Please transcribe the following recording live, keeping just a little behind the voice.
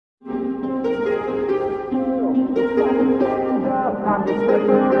Time to take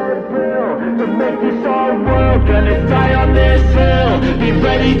the red pill to make this our world. Gonna die on this hill. Be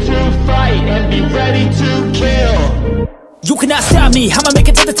ready to fight and be ready to kill. You cannot stop me, I'ma make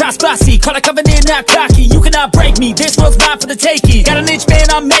it to the top, spicy. Call a covenant, not cocky. You cannot break me, this world's mine for the taking. Got an inch, man,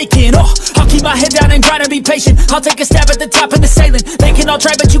 I'm making. Oh, I'll keep my head down and grind and be patient. I'll take a stab at the top and assailant. They can all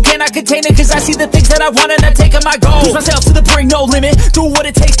try, but you cannot contain it. Cause I see the things that I want and I take on my goal. Push myself to the brink, no limit. Do what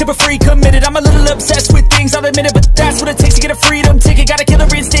it takes to be free, committed. I'm a little obsessed with things, I'll admit it. But that's what it takes to get a freedom ticket. Got a killer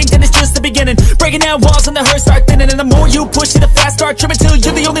instinct and it's just the beginning. Breaking down walls and the hurt start thinning. And the more you push it, the fast start trimming. Till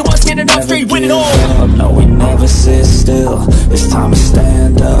you're the only one standing up straight, winning all. No, we never sit still. It's time to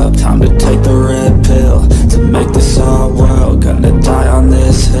stand up, time to take the red pill. To make this our world, gonna die on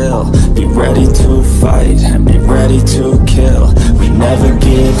this hill. Be ready to fight and be ready to kill. We never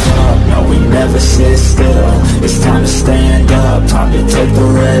give up, no, we never sit still. It's time to stand up, time to take the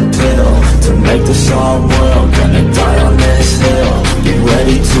red pill. To make this our world, gonna die on this hill. Be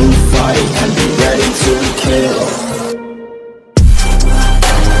ready to fight and be ready to kill.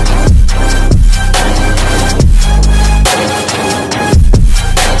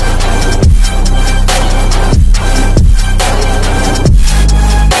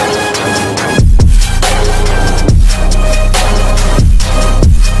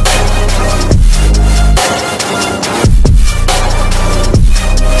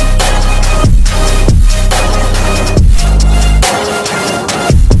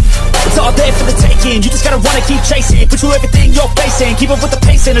 You just gotta wanna keep chasing. Put you everything you're facing. Keep up with the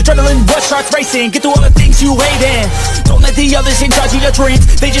pace and adrenaline rush starts racing. Get through all the things you hate in. Don't let the others in charge of your dreams.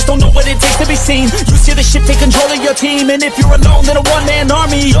 They just don't know what it takes to be seen. You see the shit take control of your team. And if you're alone, then a one-man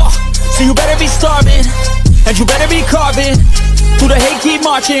army. So you better be starving, and you better be carving. Through the hate, keep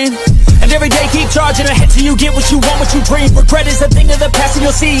marching. And every day keep charging ahead till you get what you want, what you dream. Regret is a thing of the past, and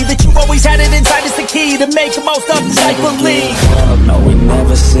you'll see that you always had it inside. Is the key to make the most of this life believe. No, we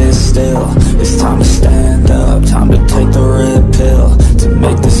never sit still. It's time to stand up, time to take the red pill. To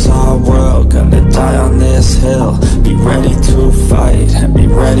make this our world, gonna die on this hill. Be ready to fight and be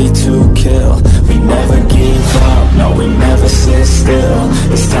ready to kill. We never give up, no, we never sit still.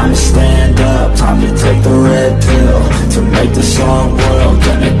 It's time to stand up, time to take the red pill. To make this our world,